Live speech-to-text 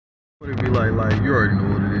What it be like, you already know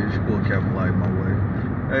what it is. Your boy Captain Light my way.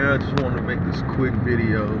 And I just wanted to make this quick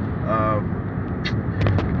video.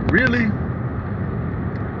 Really,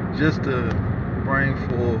 just to bring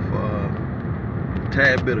forth a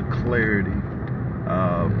tad bit of clarity.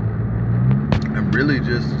 And really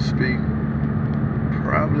just to speak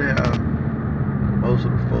probably how most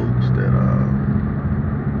of the folks that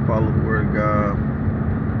follow the Word of God,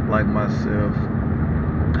 like myself,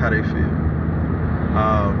 how they feel.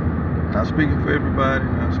 Not speaking for everybody,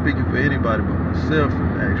 not speaking for anybody but myself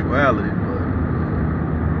in actuality, but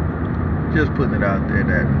just putting it out there in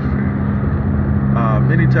the atmosphere.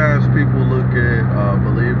 Many times people look at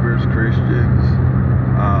believers, Christians,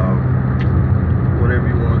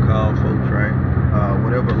 whatever you want to call folks, right?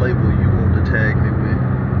 Whatever label you want to tag me with.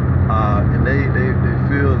 And they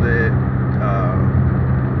feel that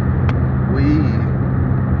we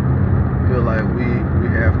feel like we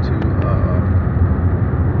have to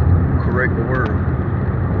correct the world,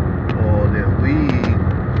 or that we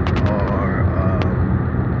are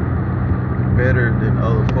better than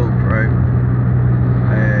other folks, right?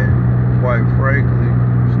 And quite frankly,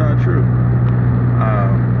 it's not true.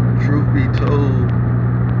 Truth be told,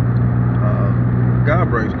 God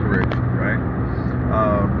brings correction, right?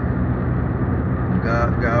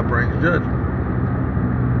 God brings judgment.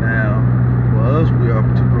 Now, for us, we are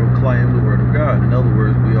to proclaim the Word of God. In other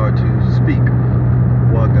words, we are to speak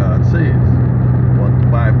what God says, what the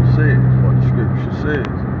Bible says, what the Scripture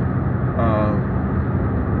says.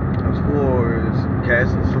 As far as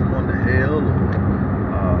casting someone to hell,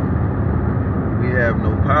 we have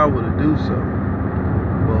no power to do so.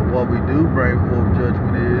 But what we do bring forth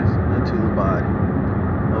judgment is unto the body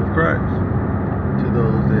of Christ, to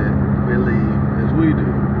those that believe as we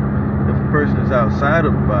do. If a person is outside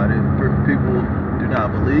of the body, if people do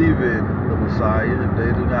not believe in the Messiah, if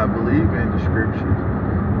they do not believe in the Scriptures,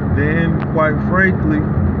 then quite frankly,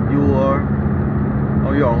 you are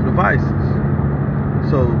on your own devices.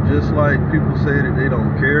 So just like people say that they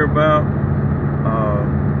don't care about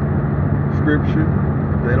Scripture,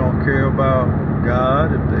 if they don't care about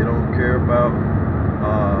God, if they don't care about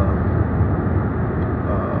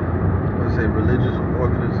let's say religious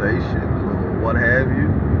organizations or what have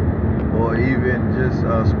you, or even just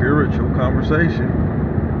spiritual conversation,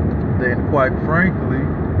 then quite frankly,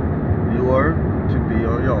 you are to be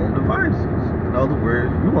on your own devices. In other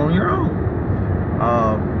words, you're on your own.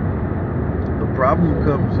 The problem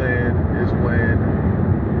comes in is when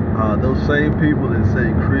those same people that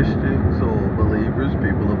say Christians or believers,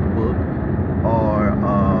 people of the book, are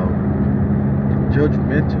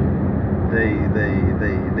judgmental.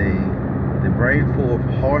 They bring forth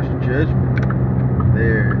harsh judgment.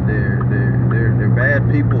 They're bad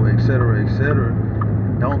people, etc., etc.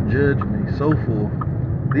 Don't judge me, so forth.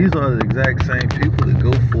 These are the exact same people that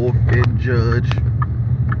go forth and judge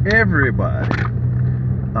everybody.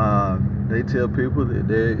 They tell people that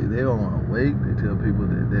they aren't awake. They tell people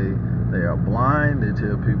that they are blind. They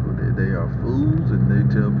tell people that they are fools, and they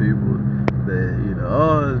tell people that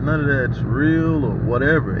oh, none of that's real or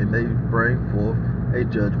whatever. And they bring forth a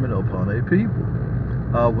judgment upon a people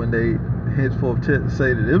when they henceforth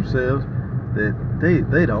say to themselves that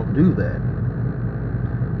they don't do that.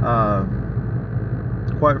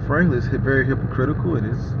 Quite frankly, it's very hypocritical and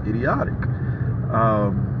it's idiotic.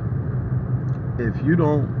 If you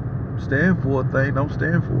don't stand for a thing, don't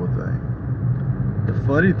stand for a thing. The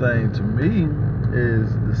funny thing to me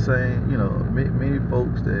is the same, many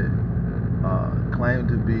folks that claim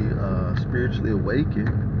to be spiritually awakened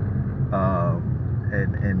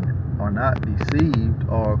and are not deceived,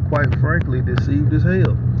 are quite frankly deceived as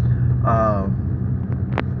hell.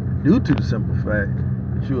 Due to the simple fact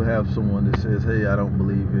that you'll have someone that says, hey, I don't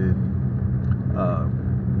believe in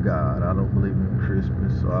God, I don't believe in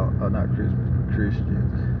Christmas, or not Christmas,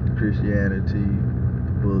 but Christianity,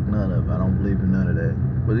 the book, none of it. I don't believe in none of that.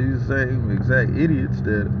 But these are the same exact idiots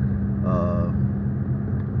that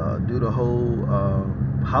do the whole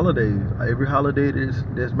holidays, every holiday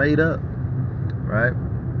that's made up, right?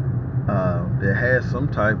 That has some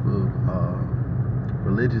type of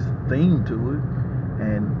religious theme to it,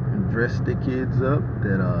 and dress the kids up,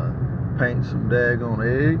 that paint some daggone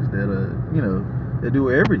eggs, that they do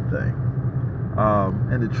everything.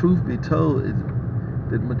 And the truth be told is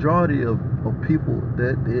the majority of people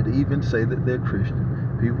that even say that they're Christian,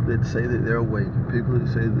 people that say that they're awake, people that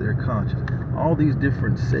say that they're conscious, all these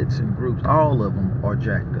different sets and groups, all of them are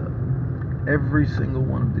jacked up. Every single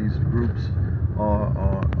one of these groups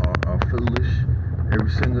are foolish. Every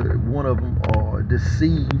single one of them are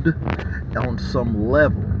deceived on some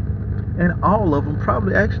level. And all of them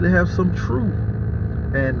probably actually have some truth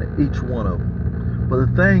in each one of them. But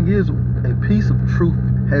the thing is, a piece of truth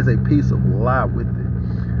has a piece of lie with it.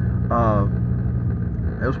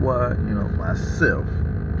 That's why, myself,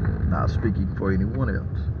 not speaking for anyone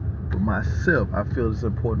else, but myself, I feel it's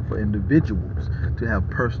important for individuals to have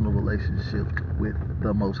personal relationships with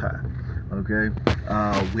the Most High, okay,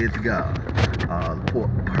 with God, for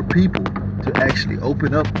people to actually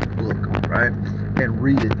open up the book, right, and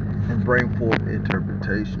read it and bring forth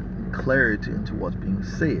interpretation and clarity into what's being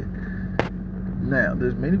said. Now,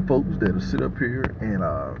 there's many folks that'll sit up here and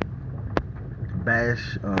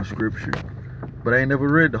bash scripture, but I ain't never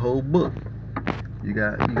read the whole book. You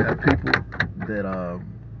got people that are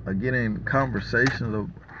getting conversations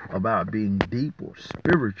about being deep or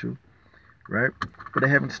spiritual, right? But they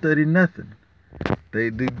haven't studied nothing. They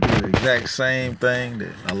do the exact same thing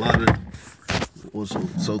that a lot of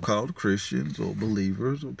so-called Christians or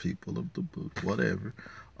believers or people of the book, whatever,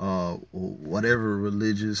 or whatever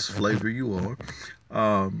religious flavor you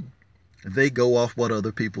are, they go off what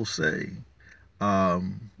other people say.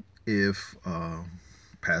 If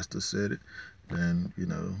pastor said it, then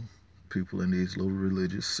people in these little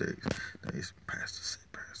religious sects, pastor said,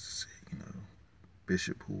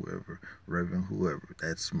 bishop, whoever, reverend, whoever.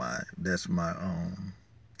 That's my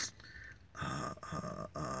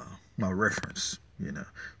my reference,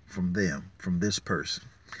 from them, from this person.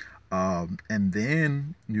 And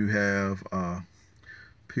then you have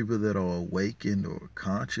people that are awakened or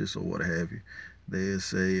conscious or what have you. They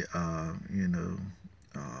say,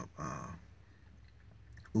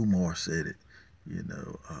 Umar said it.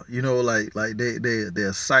 Like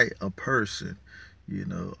they'll cite a person,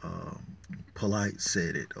 Polite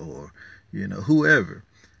said it, or whoever.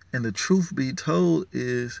 And the truth be told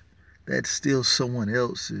is that's still someone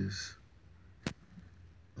else's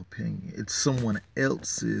opinion. It's someone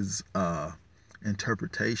else's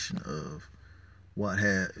interpretation of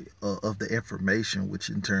of the information, which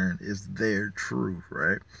in turn is their truth,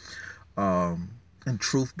 right? And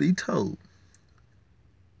truth be told,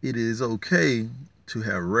 it is okay to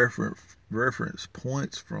have reference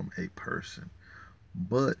points from a person,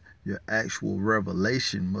 but your actual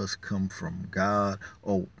revelation must come from God,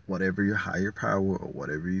 or whatever your higher power or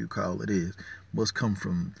whatever you call it is, must come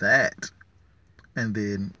from that, and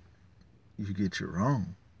then you get your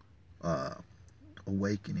own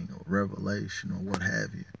awakening or revelation or what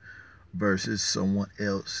have you, versus someone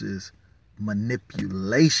else's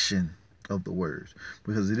manipulation of the words.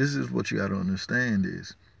 Because this is what you got to understand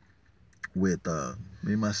is, with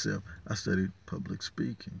me myself, I studied public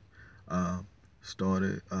speaking,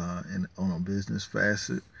 started on a business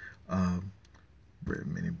facet, read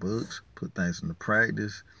many books, put things into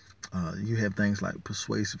practice. You have things like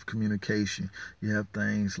persuasive communication. You have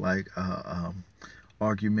things like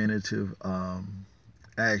argumentative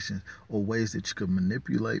actions, or ways that you can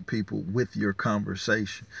manipulate people with your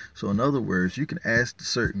conversation. So in other words, you can ask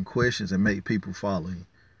certain questions and make people follow you.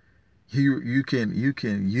 You can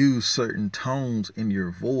use certain tones in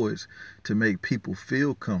your voice to make people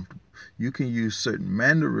feel comfortable. You can use certain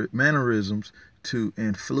mannerisms to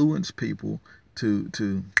influence people to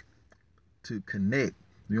connect.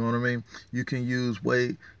 You know what I mean? You can use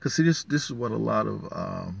because see, this is what a lot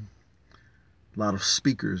of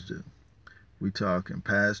speakers do. We talking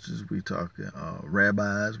pastors, we talking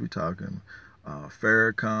rabbis, we talking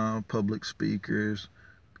Farrakhan, public speakers,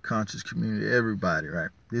 conscious community, everybody,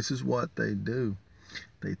 right? This is what they do.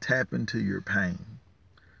 They tap into your pain.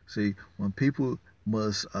 See, when people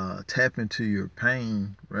must tap into your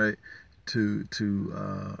pain, right, to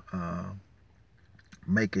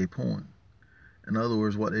make a point. In other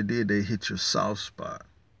words, what they did, they hit your soft spot,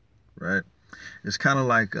 right? It's kind of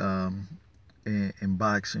like in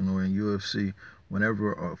boxing or in UFC,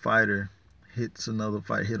 whenever a fighter hit a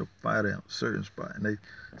fighter at a certain spot, and they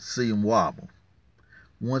see him wobble.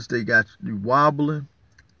 Once they got you wobbling,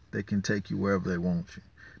 they can take you wherever they want you.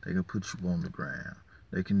 They can put you on the ground.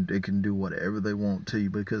 They can do whatever they want to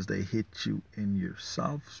you because they hit you in your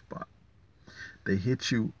soft spot. They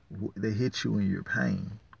hit you in your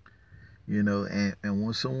pain. And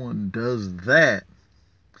when someone does that,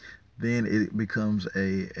 then it becomes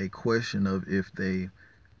a question of if they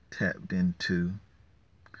tapped into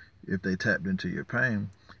your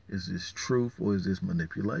pain. Is this truth or is this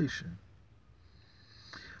manipulation?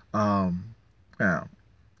 Now, I'm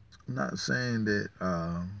not saying that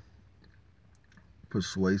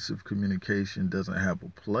persuasive communication doesn't have a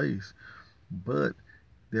place, but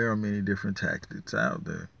there are many different tactics out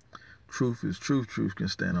there. Truth is truth. Truth can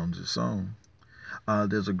stand on its own.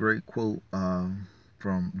 There's a great quote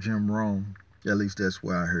from Jim Rohn. At least that's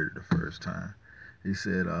where I heard it the first time. He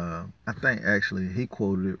said, I think actually he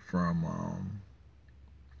quoted it from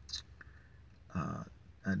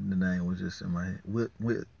And the name was just in my head.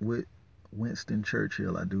 With Winston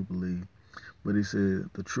Churchill, I do believe. But he said,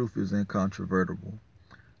 the truth is incontrovertible.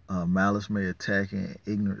 Malice may attack and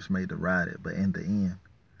ignorance may deride it, but in the end,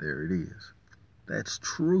 there it is. That's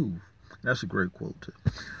truth. That's a great quote too.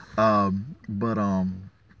 But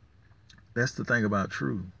that's the thing about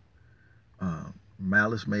truth.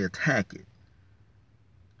 Malice may attack it.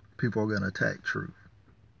 People are going to attack truth.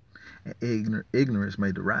 And ignorance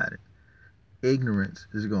may deride it. Ignorance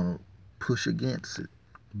is going to push against it.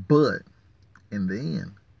 But in the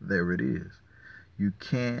end, there it is. You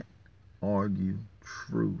can't argue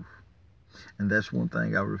truth. And that's one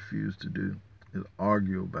thing I refuse to do, is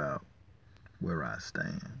argue about where I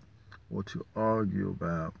stand, or to argue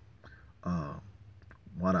about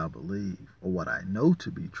what I believe or what I know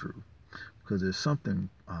to be true. Because there's something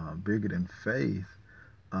bigger than faith,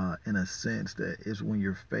 in a sense that it's when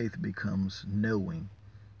your faith becomes knowing.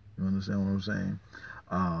 You understand what I'm saying?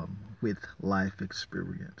 With life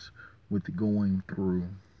experience, with going through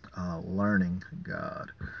learning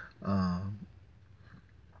God.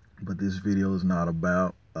 But this video is not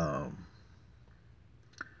about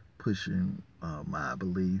pushing my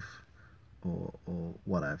belief or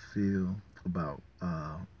what I feel about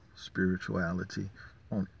spirituality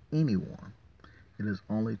on anyone. It is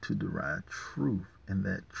only to derive truth, and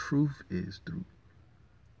that truth is through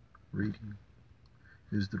reading,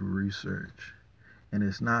 is through research. And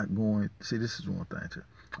it's not going, see, this is one thing too.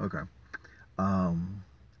 Okay.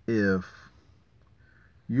 If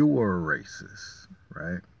you were a racist,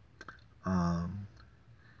 right?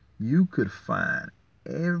 You could find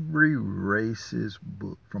every racist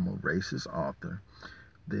book from a racist author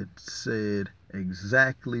that said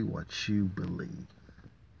exactly what you believe.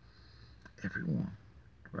 Everyone,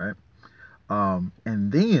 right?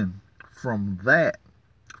 And then from that,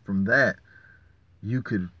 you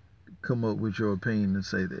could come up with your opinion and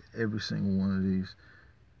say that every single one of these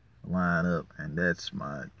line up, and that's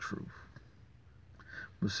my truth.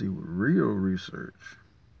 But see, with real research,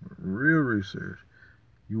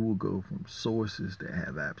 you will go from sources that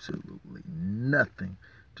have absolutely nothing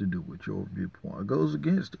to do with your viewpoint. It goes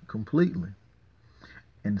against it completely,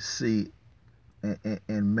 and see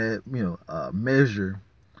and measure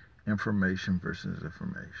information versus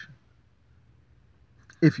information,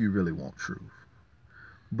 if you really want truth.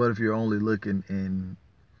 But if you're only looking in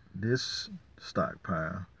this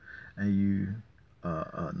stockpile and you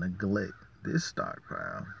neglect this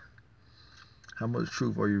stockpile, how much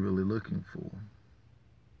truth are you really looking for?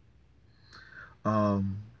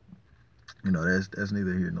 That's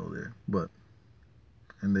neither here nor there. But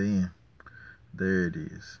in the end, there it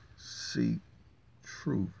is. Seek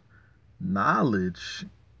truth. Knowledge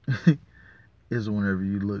is whenever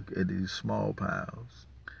you look at these small piles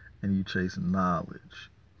and you chase knowledge,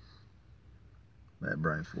 that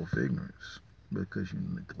brings forth ignorance, because you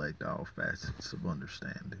neglect all facets of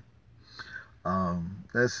understanding.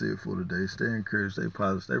 That's it for today. Stay encouraged, stay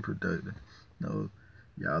positive, stay productive.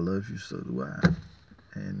 Y'all love you, so do I.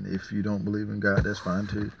 And if you don't believe in God, that's fine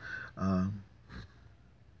too,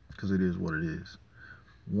 because it is what it is.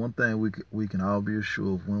 One thing we can all be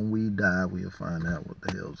assured of: when we die, we'll find out what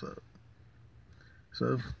the hell's up.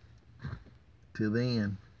 So, till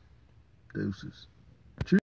then, deuces.